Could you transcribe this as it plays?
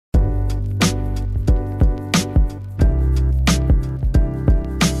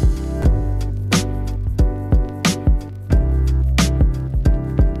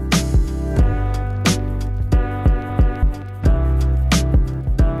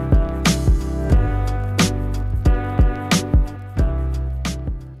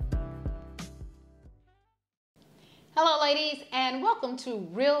welcome to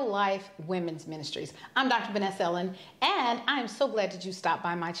Real Life Women's Ministries. I'm Dr. Venessa Ellen, and I'm so glad that you stopped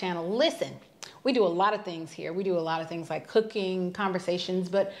by my channel. Listen, we do a lot of things here. We do a lot of things like cooking, conversations,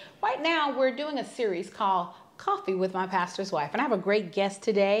 but right now we're doing a series called Coffee with My Pastor's Wife. And I have a great guest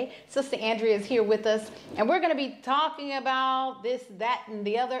today. Sister Andrea is here with us, and we're going to be talking about this, that, and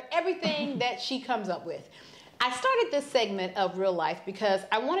the other, everything that she comes up with. I started this segment of Real Life because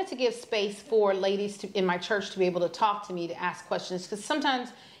I wanted to give space for ladies in my church to be able to talk to me, to ask questions. Because sometimes,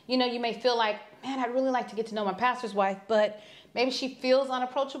 you know, you may feel like, man, I'd really like to get to know my pastor's wife, but maybe she feels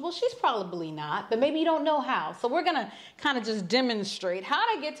unapproachable. She's probably not, but maybe you don't know how. So we're going to kind of just demonstrate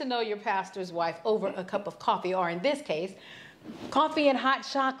how to get to know your pastor's wife over a cup of coffee, or in this case, coffee and hot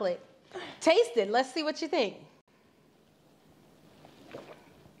chocolate. Taste it. Let's see what you think.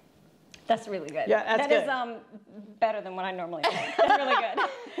 That's really good. Yeah, that's good. That is better than what I normally make. That's really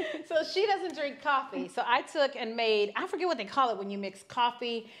good. So she doesn't drink coffee. So I took and made, I forget what they call it when you mix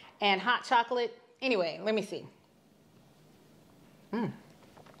coffee and hot chocolate. Anyway, let me see.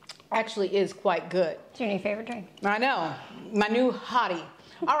 Actually is quite good. It's your new favorite drink. I know. My new hottie.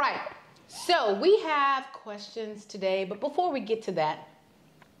 All right. So we have questions today, but before we get to that,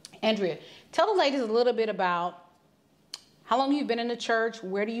 Andrea, tell the ladies a little bit about how long you've been in the church,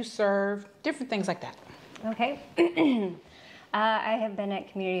 where do you serve, different things like that. Okay. I have been at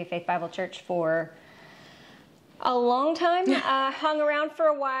Community of Faith Bible Church for a long time. Hung around for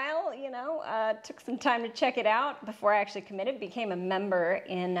a while, you know, took some time to check it out before I actually committed. Became a member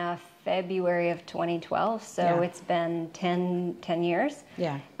in February of 2012, so it's been 10 years.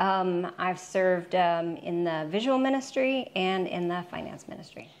 Yeah. I've served in the visual ministry and in the finance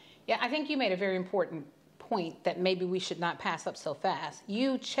ministry. Yeah, I think you made a very important point that maybe we should not pass up so fast.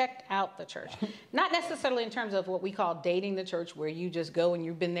 You checked out the church, not necessarily in terms of what we call dating the church, where you just go and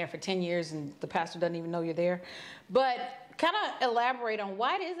you've been there for 10 years and the pastor doesn't even know you're there, but kind of elaborate on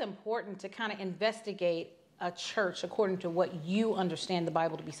why it is important to kind of investigate a church according to what you understand the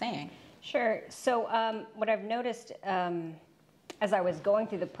Bible to be saying. Sure. So what I've noticed as I was going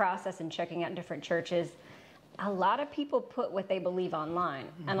through the process and checking out different churches, a lot of people put what they believe online,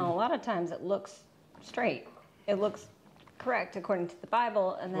 and a lot of times it looks straight. It looks correct according to the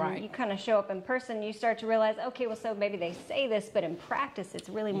Bible, and then you kind of show up in person, you start to realize, okay, well, so maybe they say this, but in practice it's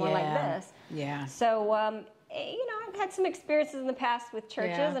really more like this. Yeah. So, you know, I've had some experiences in the past with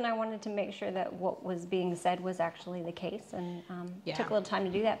churches, and I wanted to make sure that what was being said was actually the case, and took a little time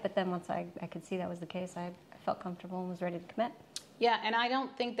to do that, but then once I could see that was the case, I felt comfortable and was ready to commit. Yeah, and I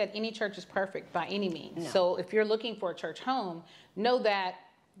don't think that any church is perfect by any means. No. So if you're looking for a church home, know that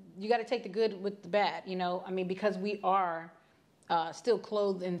you got to take the good with the bad, you know. I mean, because we are still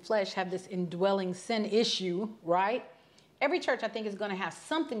clothed in flesh, have this indwelling sin issue, right? Every church, I think, is going to have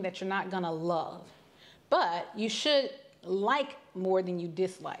something that you're not going to love, but you should like more than you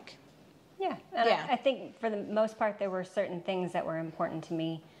dislike. Yeah, and I think for the most part, there were certain things that were important to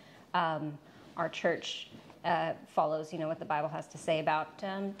me. Our church follows, you know, what the Bible has to say about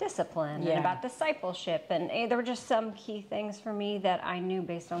discipline and about discipleship, and there were just some key things for me that I knew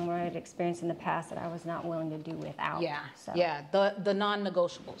based on what I'd experienced in the past that I was not willing to do without. Yeah, so. Yeah, the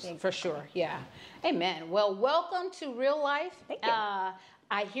non-negotiables, exactly. For sure. Yeah, amen. Well, welcome to Real Life. Thank you.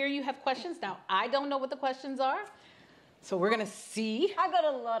 I hear you have questions. Now, I don't know what the questions are, so we're gonna see. I got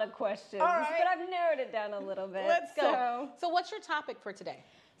a lot of questions, but I've narrowed it down a little bit. Let's go. So what's your topic for today?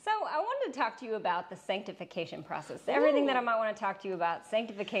 So I wanted to talk to you about the sanctification process. Everything that I might want to talk to you about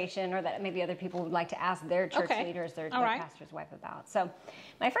sanctification, or that maybe other people would like to ask their church leaders, their pastor's wife about. So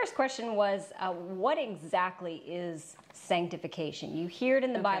my first question was, what exactly is sanctification? You hear it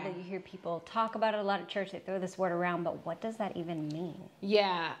in the Bible, you hear people talk about it a lot at church, they throw this word around, but what does that even mean?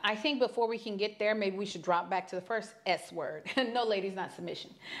 Yeah, I think before we can get there, maybe we should drop back to the first S word. No, ladies, not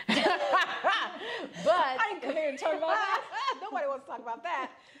submission. But I didn't come here to talk about that. Nobody wants to talk about that.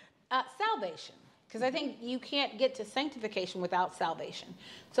 Salvation, because I think you can't get to sanctification without salvation.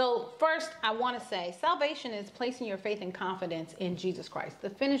 So first, I want to say salvation is placing your faith and confidence in Jesus Christ, the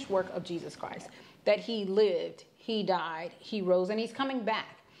finished work of Jesus Christ, that he lived, he died, he rose, and he's coming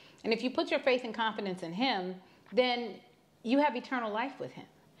back. And if you put your faith and confidence in him, then you have eternal life with him.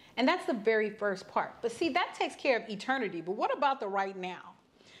 And that's the very first part. But see, that takes care of eternity. But what about the right now?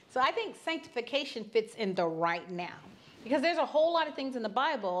 So I think sanctification fits in the right now. Because there's a whole lot of things in the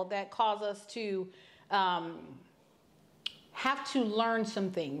Bible that cause us to have to learn some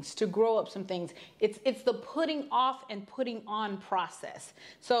things, to grow up some things. It's the putting off and putting on process.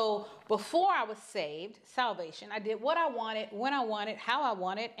 So before I was saved, salvation, I did what I wanted, when I wanted, how I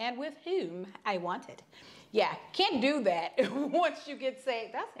wanted, and with whom I wanted. Yeah, can't do that once you get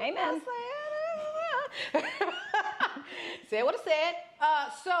saved. That's what Amen. Said what I said.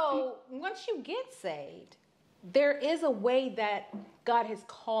 So once you get saved, there is a way that God is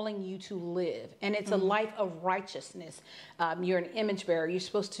calling you to live, and it's a life of righteousness. You're an image bearer. You're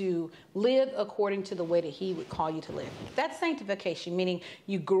supposed to live according to the way that he would call you to live. That's sanctification, meaning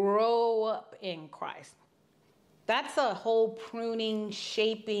you grow up in Christ. That's a whole pruning,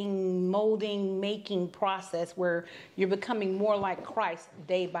 shaping, molding, making process where you're becoming more like Christ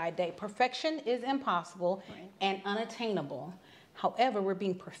day by day. Perfection is impossible and unattainable. However, we're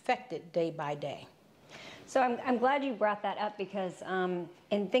being perfected day by day. So I'm glad you brought that up, because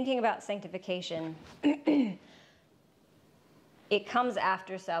in thinking about sanctification, it comes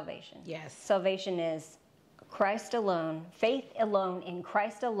after salvation. Yes. Salvation is Christ alone, faith alone, in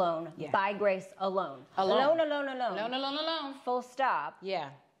Christ alone, by grace alone. Alone. Alone. Full stop. Yeah.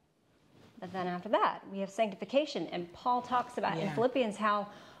 But then after that, we have sanctification. And Paul talks about in Philippians how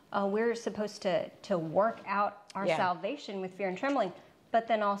we're supposed to work out our salvation with fear and trembling. But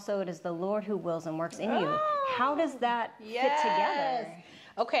then also it is the Lord who wills and works in you. How does that fit together?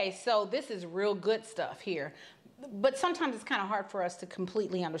 Okay, so this is real good stuff here. But sometimes it's kind of hard for us to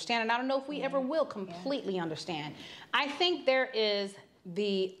completely understand. And I don't know if we ever will completely understand. I think there is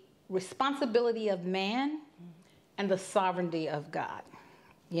the responsibility of man and the sovereignty of God.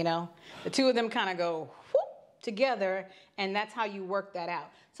 You know, the two of them kind of go together, and that's how you work that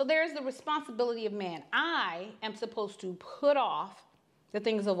out. So there's the responsibility of man. I am supposed to put off the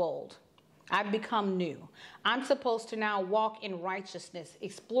things of old. I've become new. I'm supposed to now walk in righteousness,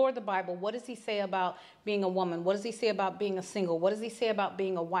 explore the Bible. What does he say about being a woman? What does he say about being a single? What does he say about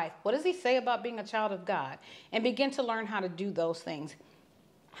being a wife? What does he say about being a child of God? And begin to learn how to do those things.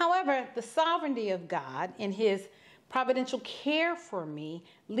 However, the sovereignty of God in his providential care for me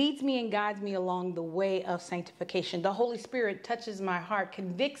leads me and guides me along the way of sanctification. The Holy Spirit touches my heart,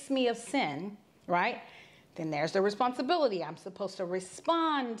 convicts me of sin, right? Then there's the responsibility. I'm supposed to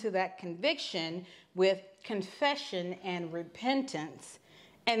respond to that conviction with confession and repentance.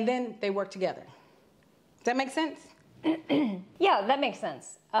 And then they work together. Does that make sense? Yeah, that makes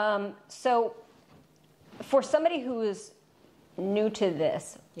sense. So for somebody who is new to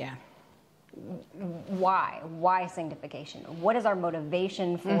this, why sanctification? What is our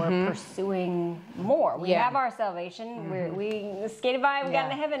motivation for pursuing more? We have our salvation. We skated by. We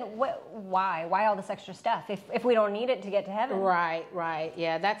got into heaven. Why? Why all this extra stuff if we don't need it to get to heaven? Right.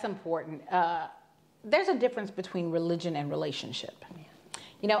 Yeah, that's important. There's a difference between religion and relationship.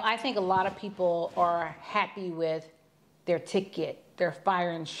 You know, I think a lot of people are happy with their ticket, their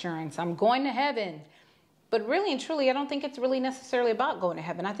fire insurance. I'm going to heaven. But really and truly, I don't think it's really necessarily about going to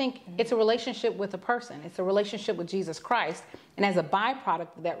heaven. I think it's a relationship with a person. It's a relationship with Jesus Christ. And as a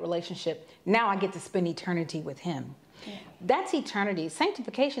byproduct of that relationship, now I get to spend eternity with him. That's eternity.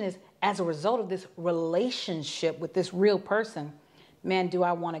 Sanctification is as a result of this relationship with this real person. Man, do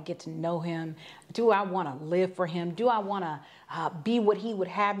I want to get to know him? Do I want to live for him? Do I want to be what he would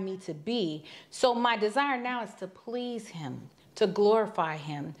have me to be? So my desire now is to please him, to glorify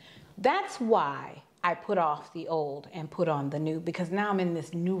him. That's why I put off the old and put on the new, because now I'm in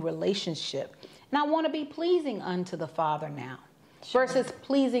this new relationship. And I want to be pleasing unto the Father now versus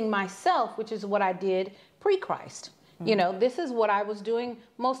pleasing myself, which is what I did pre-Christ. You know, this is what I was doing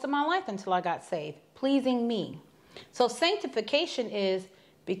most of my life until I got saved, pleasing me. So sanctification is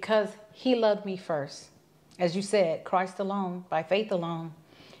because he loved me first. As you said, Christ alone, by faith alone.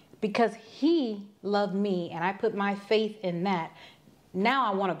 Because he loved me and I put my faith in that,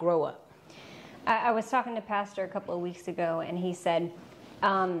 now I want to grow up. I was talking to Pastor a couple of weeks ago, and he said,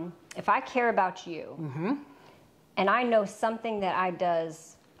 if I care about you, and I know something that I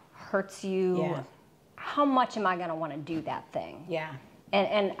does hurts you, how much am I going to want to do that thing?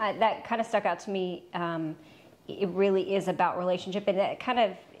 And that kind of stuck out to me. It really is about relationship, and it kind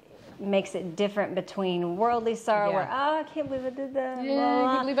of makes it different between worldly sorrow, where, I can't believe I did that. I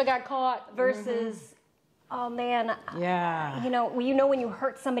can't believe I got caught. Versus, oh man, you know when you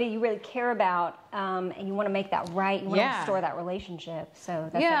hurt somebody you really care about, and you want to make that right, you want to restore that relationship. So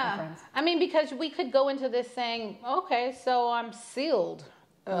that's the difference. I mean, because we could go into this saying, okay, so I'm sealed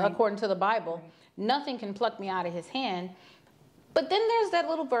according to the Bible. Nothing can pluck me out of his hand. But then there's that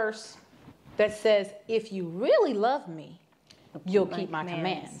little verse that says, if you really love me, you'll keep my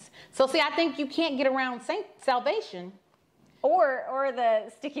commands. So see, I think you can't get around salvation. Or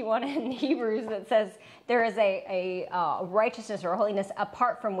the sticky one in Hebrews that says there is a righteousness or holiness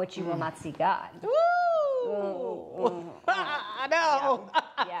apart from which you will not see God. I know.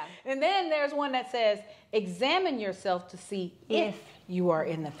 And then there's one that says, examine yourself to see if you are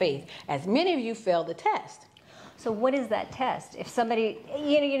in the faith, as many of you fail the test. So what is that test? If somebody,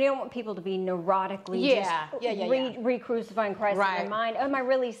 you don't want people to be neurotically re-crucifying Christ in their mind. Am I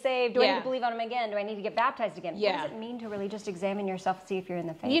really saved? Do I need to believe on him again? Do I need to get baptized again? What does it mean to really just examine yourself and see if you're in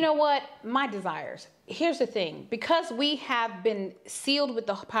the faith? You know what? My desires. Here's the thing. Because we have been sealed with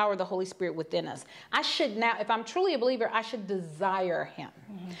the power of the Holy Spirit within us, I should now, if I'm truly a believer, I should desire him.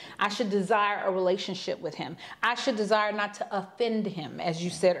 Mm-hmm. I should desire a relationship with him. I should desire not to offend him, as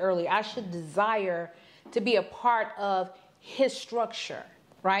you said earlier. I should desire to be a part of his structure,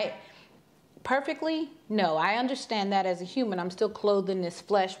 right? Perfectly? No, I understand that as a human. I'm still clothed in this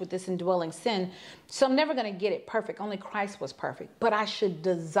flesh with this indwelling sin. So I'm never going to get it perfect. Only Christ was perfect. But I should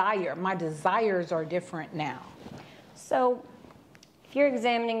desire. My desires are different now. So if you're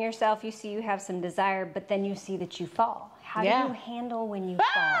examining yourself, you see you have some desire, but then you see that you fall. How do you handle when you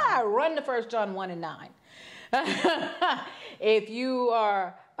fall? Run to 1 John 1:9. If you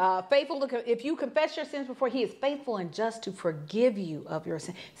are if you confess your sins before, he is faithful and just to forgive you of your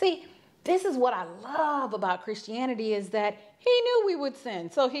sin. See, this is what I love about Christianity, is that he knew we would sin.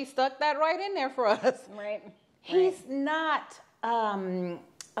 So he stuck that right in there for us. Right. He's not a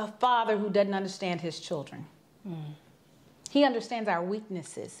father who doesn't understand his children. Mm. He understands our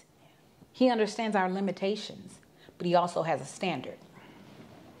weaknesses. He understands our limitations, but he also has a standard.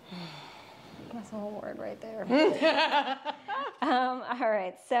 That's a whole word right there. All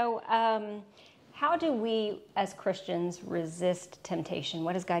right. So how do we as Christians resist temptation?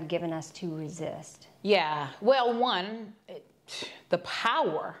 What has God given us to resist? Yeah. Well, one, the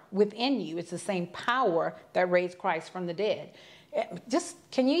power within you is the same power that raised Christ from the dead.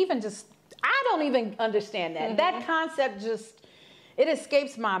 Can you even I don't even understand that. Mm-hmm. That concept it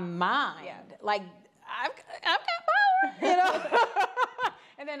escapes my mind. Yeah. Like, I've got power,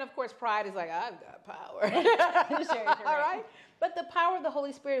 And then, of course, pride is like, I've got power. Sure, all right? But the power of the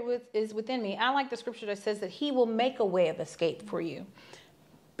Holy Spirit is within me. I like the scripture that says that he will make a way of escape for you.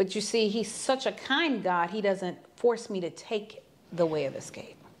 But you see, he's such a kind God, he doesn't force me to take the way of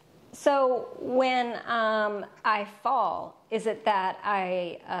escape. So when I fall, is it that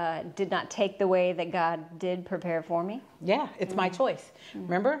I did not take the way that God did prepare for me? Yeah, it's my choice.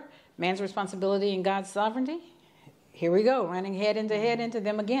 Remember, man's responsibility and God's sovereignty? Here we go, running head into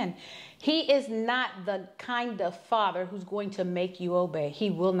them again. He is not the kind of father who's going to make you obey. He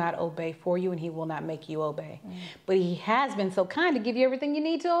will not obey for you, and he will not make you obey. But he has been so kind to give you everything you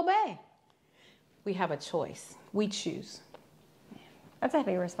need to obey. We have a choice. We choose. That's a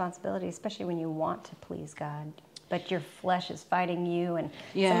heavy responsibility, especially when you want to please God, but your flesh is fighting you, and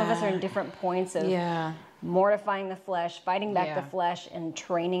some of us are in different points of mortifying the flesh, fighting back the flesh, and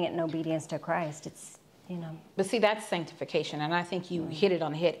training it in obedience to Christ. It's But see, that's sanctification, and I think you hit it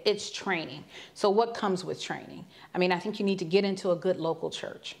on the head. It's training. So what comes with training? I mean, I think you need to get into a good local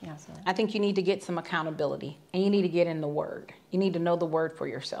church. Absolutely. I think you need to get some accountability, and you need to get in the Word. You need to know the Word for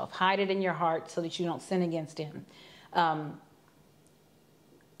yourself. Hide it in your heart so that you don't sin against him.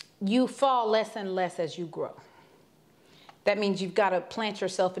 You fall less and less as you grow. That means you've got to plant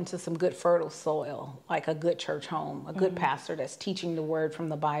yourself into some good fertile soil, like a good church home, a good pastor that's teaching the Word from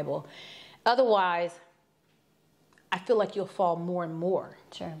the Bible. Otherwise, I feel like you'll fall more and more.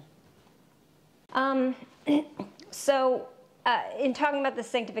 Sure. So in talking about the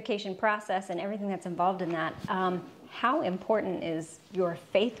sanctification process and everything that's involved in that, how important is your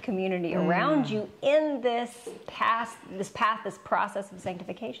faith community around you in this process of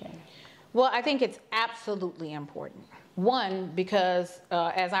sanctification? Well, I think it's absolutely important. One, because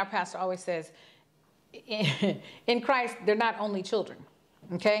as our pastor always says, in Christ, they're not only children.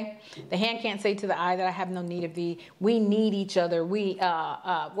 Okay, the hand can't say to the eye that I have no need of thee. We need each other.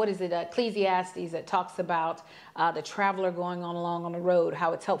 What is it? Ecclesiastes that talks about the traveler going along on the road,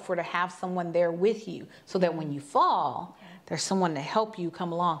 how it's helpful to have someone there with you so that when you fall, there's someone to help you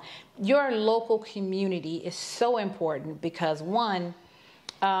come along. Your local community is so important because one,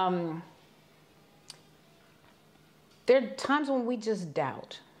 there are times when we just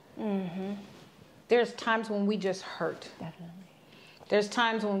doubt. Mm-hmm. There's times when we just hurt. Definitely. There's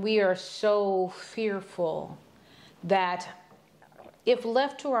times when we are so fearful that if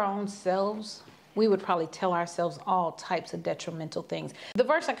left to our own selves, we would probably tell ourselves all types of detrimental things. The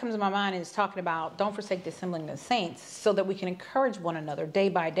verse that comes to my mind is talking about don't forsake the assembling of the saints so that we can encourage one another day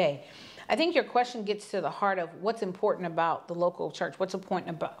by day. I think your question gets to the heart of what's important about the local church, what's important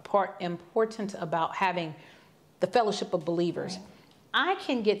about having the fellowship of believers. I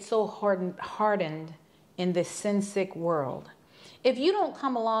can get so hardened in this sin-sick world. If you don't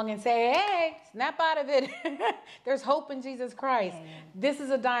come along and say, hey, snap out of it. There's hope in Jesus Christ. This is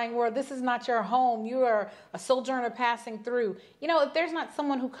a dying world. This is not your home. You are a sojourner passing through. If there's not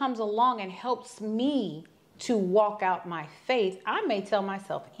someone who comes along and helps me to walk out my faith, I may tell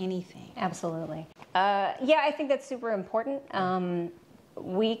myself anything. Absolutely. Yeah, I think that's super important.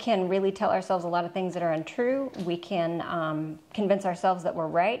 We can really tell ourselves a lot of things that are untrue. We can convince ourselves that we're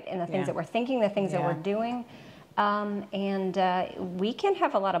right in the things that we're thinking, the things that we're doing. And we can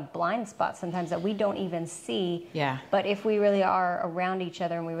have a lot of blind spots sometimes that we don't even see. Yeah. But if we really are around each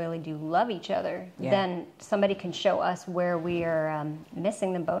other and we really do love each other, then somebody can show us where we are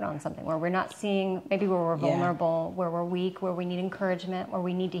missing the boat on something, where we're not seeing, maybe where we're vulnerable, where we're weak, where we need encouragement, where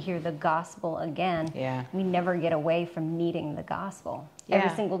we need to hear the gospel again. Yeah. We never get away from needing the gospel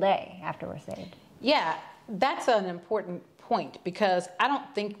every single day after we're saved. Yeah, that's an important point, because I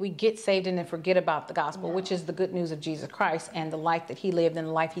don't think we get saved and then forget about the gospel, which is the good news of Jesus Christ and the life that he lived and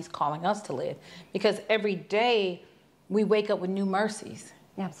the life he's calling us to live. Because every day we wake up with new mercies.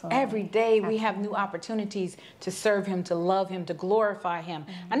 Absolutely. Every day we have new opportunities to serve him, to love him, to glorify him.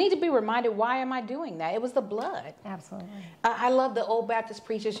 I need to be reminded, why am I doing that? It was the blood. Absolutely. I love the old Baptist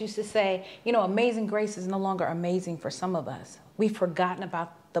preachers used to say, you know, amazing grace is no longer amazing for some of us. We've forgotten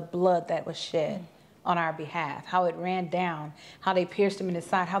about the blood that was shed on our behalf, how it ran down, how they pierced him in the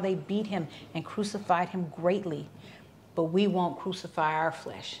side, how they beat him and crucified him greatly. But we won't crucify our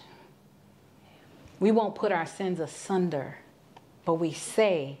flesh. We won't put our sins asunder, but we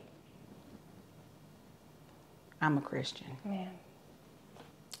say, I'm a Christian. Man.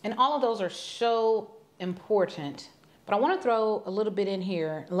 And all of those are so important, but I want to throw a little bit in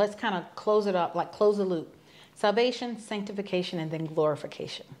here. Let's kind of close it up, like close the loop. Salvation, sanctification, and then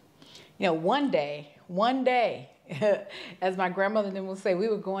glorification. You know, one day, as my grandmother then would say, we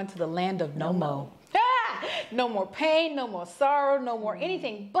were going to the land of no more. No more pain, no more sorrow, no more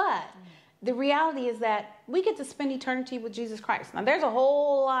anything. But the reality is that we get to spend eternity with Jesus Christ. Now, there's a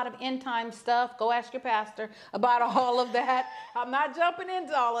whole lot of end time stuff. Go ask your pastor about all of that. I'm not jumping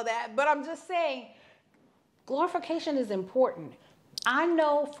into all of that, but I'm just saying glorification is important. I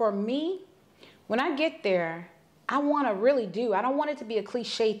know for me, when I get there, I want to really do. I don't want it to be a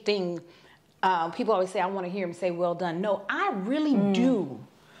cliche thing. People always say, I want to hear him say, well done. No, I really do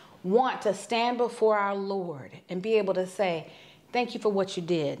want to stand before our Lord and be able to say, thank you for what you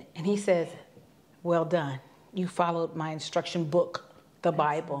did. And he says, well done. You followed my instruction book, the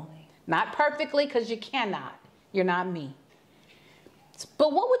Bible. Absolutely. Not perfectly, because you cannot. You're not me.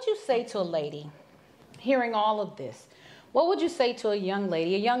 But what would you say to a lady hearing all of this? What would you say to a young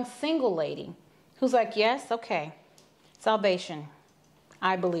lady, a young single lady, who's like, yes, okay, salvation,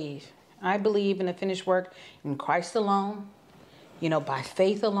 I believe. I believe in the finished work in Christ alone, you know, by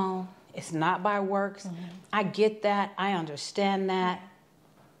faith alone. It's not by works. I get that. I understand that.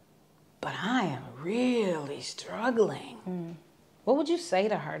 But I am really struggling. What would you say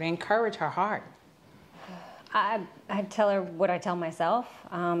to her to encourage her heart? I'd tell her what I tell myself.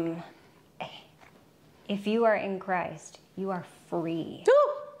 If you are in Christ, you are free.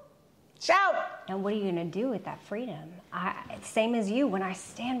 Shout! And what are you going to do with that freedom? Same as you. When I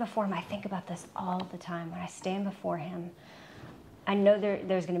stand before him, I think about this all the time. When I stand before him, I know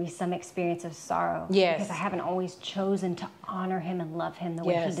there's going to be some experience of sorrow. Yes. Because I haven't always chosen to honor him and love him the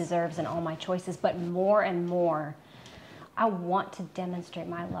way he deserves in all my choices. But more and more, I want to demonstrate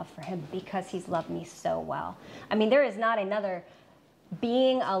my love for him because he's loved me so well. I mean, there is not another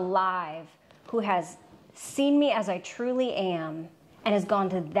being alive who has seen me as I truly am and has gone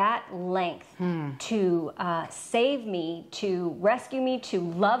to that length to save me, to rescue me, to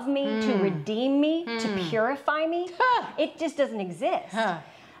love me, to redeem me, to purify me. It just doesn't exist.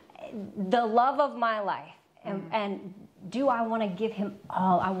 The love of my life. And do I want to give him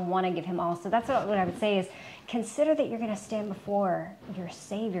all? I want to give him all. So that's what I would say is consider that you're going to stand before your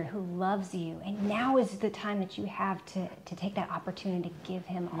Savior who loves you. And now is the time that you have to take that opportunity to give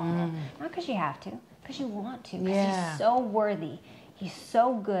him all. Not because you have to, because you want to. Because he's so worthy. He's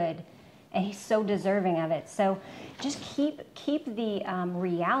so good, and he's so deserving of it. So just keep the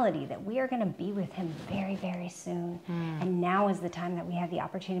reality that we are going to be with him very, very soon. And now is the time that we have the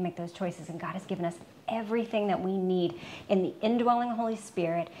opportunity to make those choices. And God has given us everything that we need in the indwelling Holy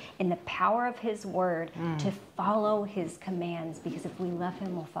Spirit, in the power of his word, to follow his commands. Because if we love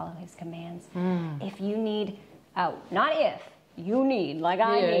him, we'll follow his commands. If you need, not if, you need, like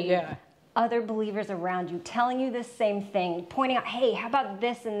I need, other believers around you telling you the same thing, pointing out, hey, how about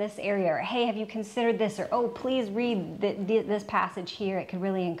this in this area? Or, hey, have you considered this? Or, oh, please read this passage here. It could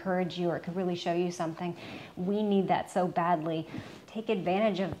really encourage you, or it could really show you something. We need that so badly. Take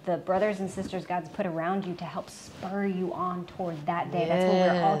advantage of the brothers and sisters God's put around you to help spur you on toward that day. That's what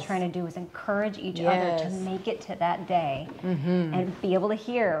we're all trying to do, is encourage each other to make it to that day and be able to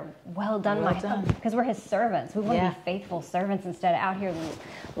hear, well done, my son. Because we're his servants. We want to be faithful servants instead of out here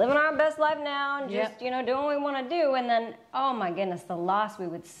living our best life now and just, Yep. you know, doing what we want to do. And then, oh my goodness, the loss we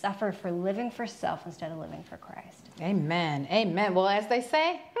would suffer for living for self instead of living for Christ. Amen. Amen. Well, as they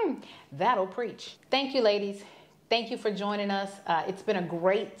say, that'll preach. Thank you, ladies. Thank you for joining us. It's been a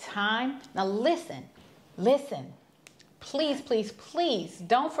great time. Now listen. Please, please, please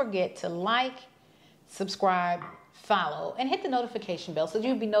don't forget to like, subscribe, follow, and hit the notification bell so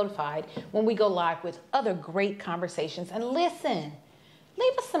you'll be notified when we go live with other great conversations. And listen,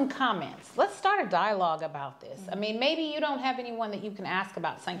 leave us some comments. Let's start a dialogue about this. I mean, maybe you don't have anyone that you can ask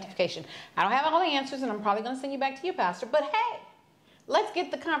about sanctification. I don't have all the answers, and I'm probably going to send you back to you, Pastor. But hey, let's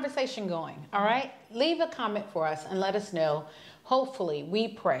get the conversation going, all right? Leave a comment for us and let us know. Hopefully, we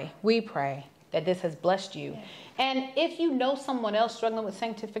pray that this has blessed you. And if you know someone else struggling with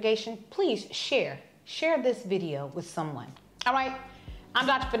sanctification, please share this video with someone. All right, I'm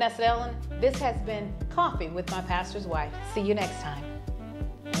Dr. Venessa Ellen. This has been Coffee with My Pastor's Wife. See you next time.